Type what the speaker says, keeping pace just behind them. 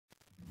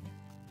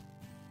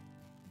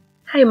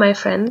Hi my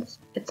friends,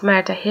 it's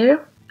Marta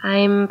here.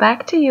 I'm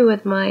back to you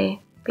with my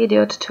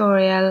video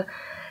tutorial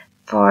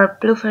for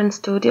Fern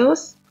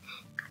Studios.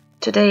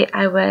 Today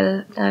I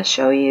will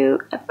show you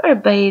a very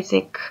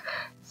basic,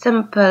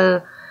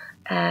 simple,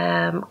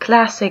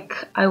 classic,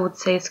 I would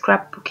say,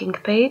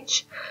 scrapbooking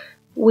page.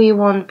 We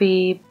won't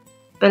be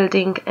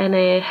building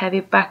any heavy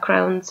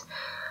backgrounds,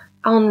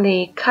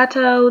 only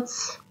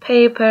cutouts,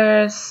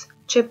 papers,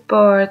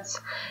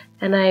 chipboards,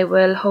 and I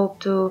will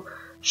hope to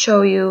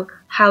show you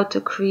how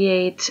to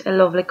create a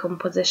lovely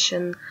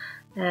composition.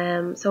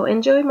 So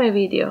enjoy my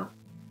video.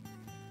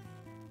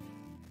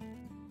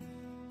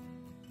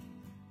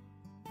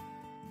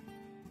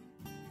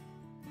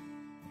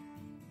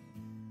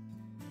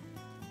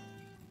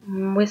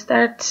 We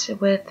start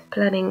with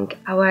planning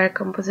our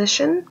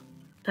composition.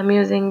 I'm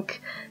using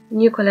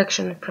new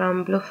collection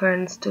from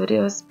Fern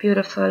Studios,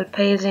 beautiful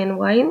Paisley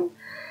Vine.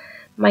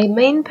 My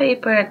main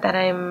paper that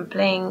I'm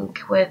playing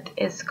with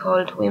is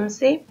called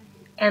Whimsy,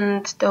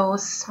 and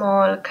those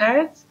small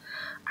cards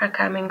are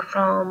coming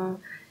from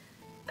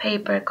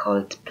paper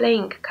called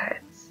playing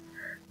cards.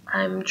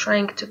 I'm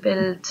trying to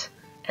build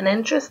an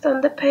interest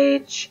on the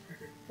page,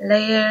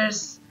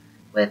 layers,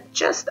 with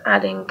just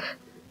adding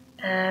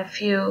a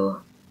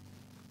few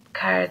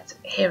cards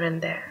here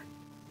and there.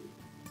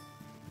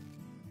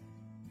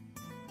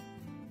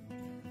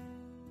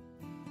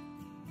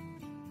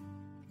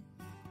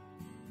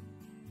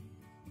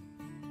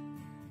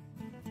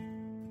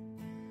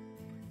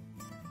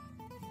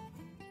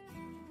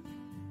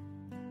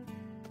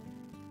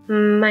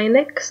 My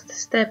next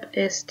step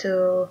is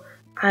to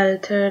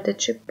alter the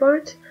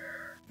chipboard.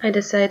 I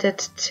decided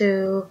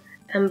to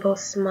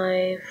emboss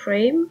my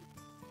frame.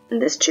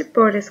 This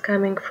chipboard is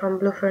coming from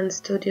Fern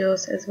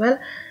Studios as well,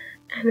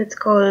 and it's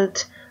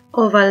called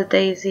Oval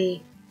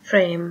Daisy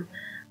Frame.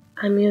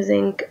 I'm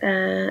using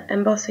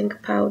embossing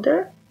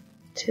powder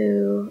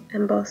to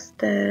emboss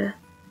the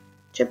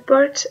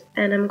chipboard,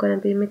 and I'm going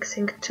to be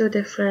mixing two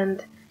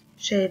different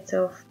shades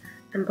of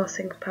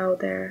embossing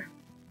powder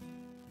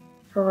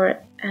for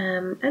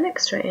an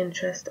extra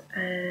interest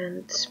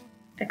and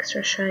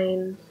extra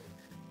shine.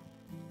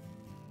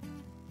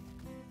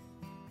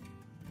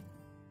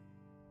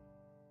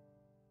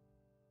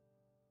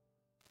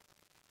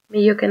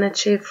 You can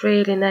achieve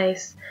really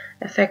nice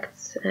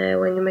effects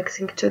when you're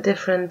mixing two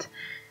different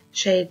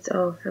shades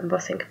of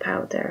embossing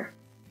powder.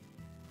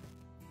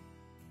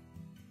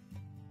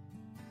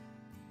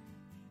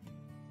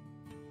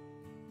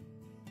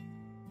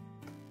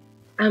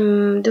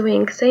 I'm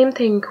doing same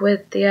thing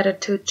with the other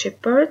two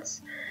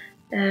chipboards.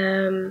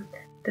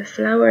 The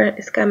flower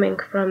is coming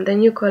from the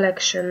new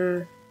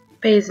collection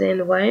Paisley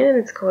Vine, and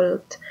it's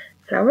called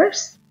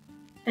Flowers,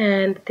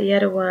 and the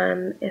other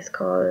one is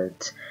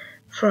called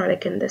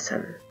Frolic in the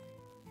Sun.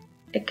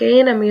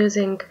 Again, I'm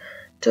using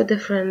two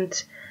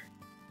different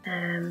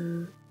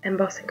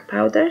embossing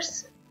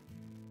powders.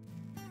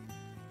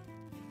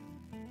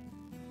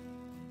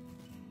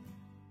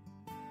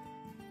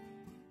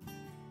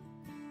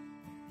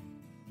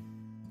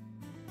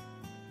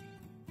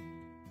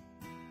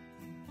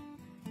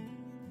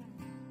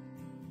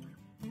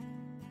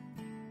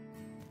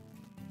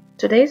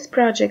 Today's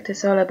project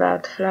is all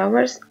about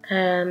flowers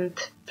and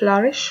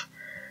flourish.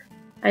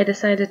 I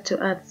decided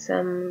to add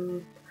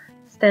some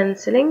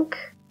stenciling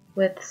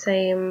with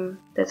same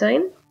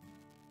design.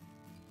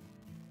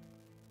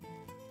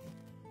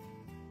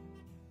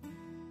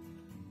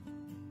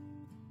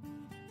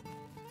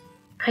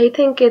 I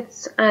think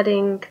it's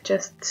adding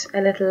just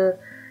a little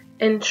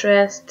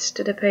interest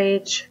to the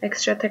page,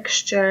 extra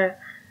texture,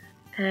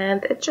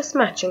 and it's just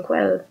matching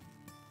well.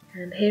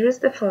 And here is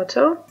the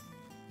photo.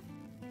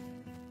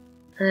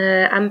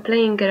 I'm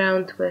playing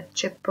around with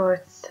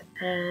chipboards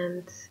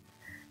and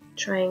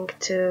trying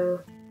to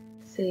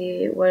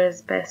see where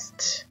is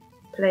best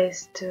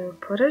place to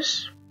put it.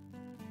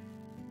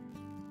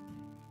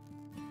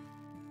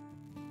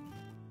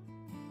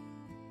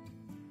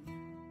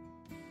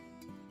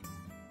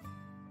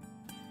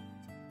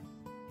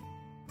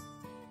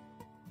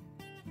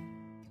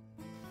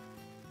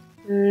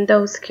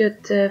 Those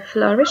cute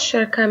flourish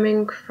are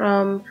coming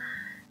from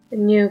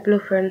new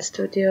Fern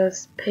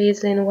Studios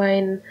Paisley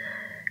Vine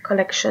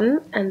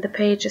collection, and the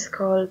page is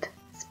called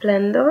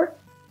Splendor.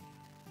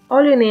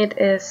 All you need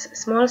is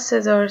small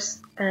scissors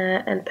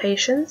and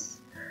patience.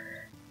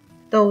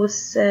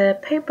 Those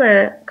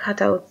paper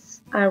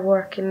cutouts are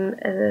working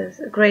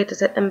great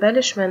as an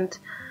embellishment.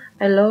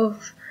 I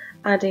love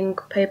adding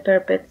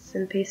paper bits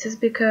and pieces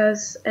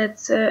because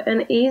it's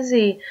an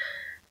easy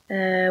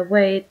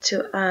way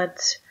to add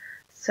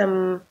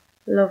some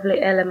lovely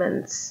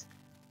elements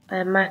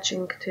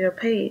matching to your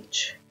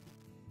page.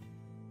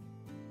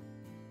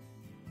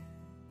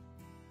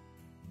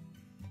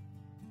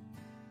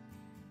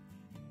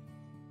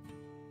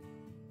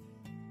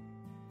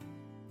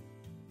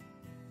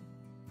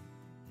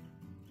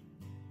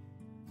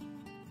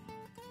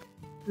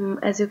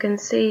 As you can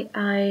see,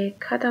 I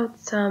cut out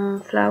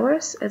some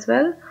flowers as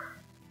well.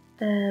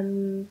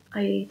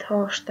 I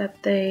thought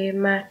that they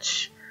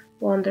match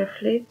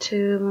wonderfully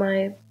to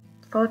my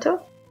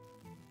photo.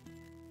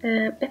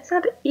 It's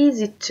not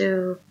easy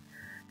to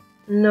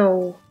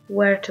know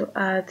where to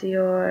add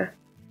your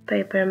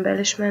paper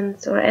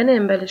embellishments or any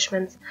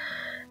embellishments.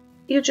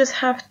 You just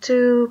have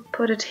to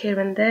put it here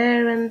and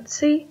there and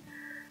see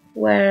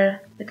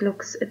where it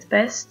looks its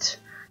best.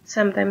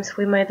 Sometimes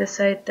we might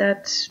decide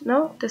that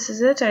no, this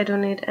is it, I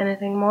don't need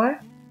anything more.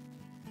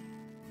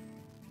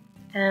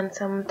 And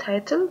some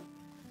title.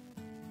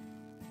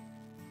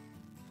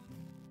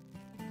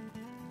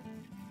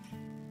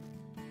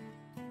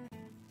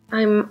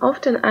 I'm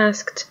often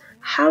asked,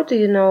 how do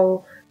you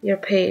know your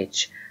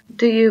page?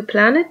 Do you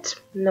plan it?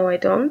 No, I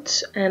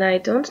don't, and I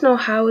don't know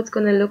how it's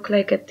gonna look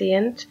like at the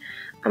end.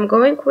 I'm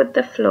going with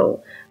the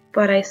flow,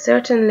 but I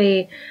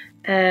certainly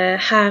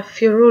have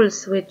few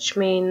rules, which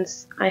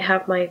means I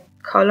have my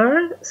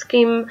color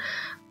scheme,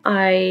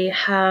 I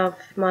have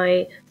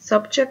my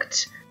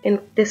subject,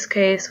 in this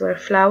case were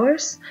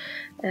flowers.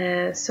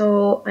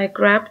 So I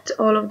grabbed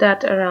all of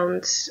that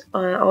around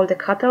all the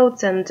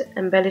cutouts and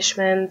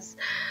embellishments,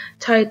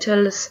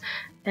 titles,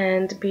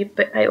 and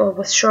I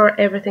was sure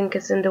everything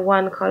is in the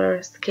one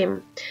color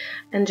scheme.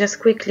 And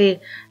just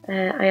quickly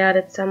I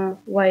added some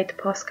white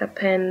Posca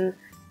pen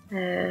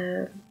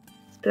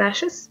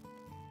splashes.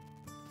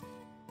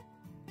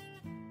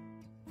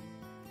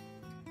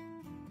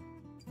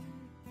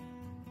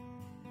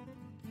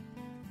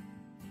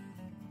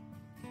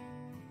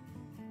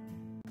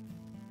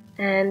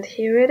 And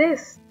here it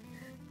is,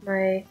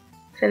 my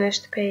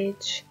finished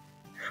page.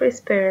 Free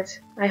Spirit.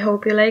 I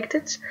hope you liked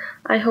it.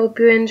 I hope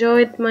you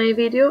enjoyed my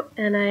video,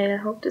 and I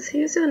hope to see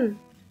you soon.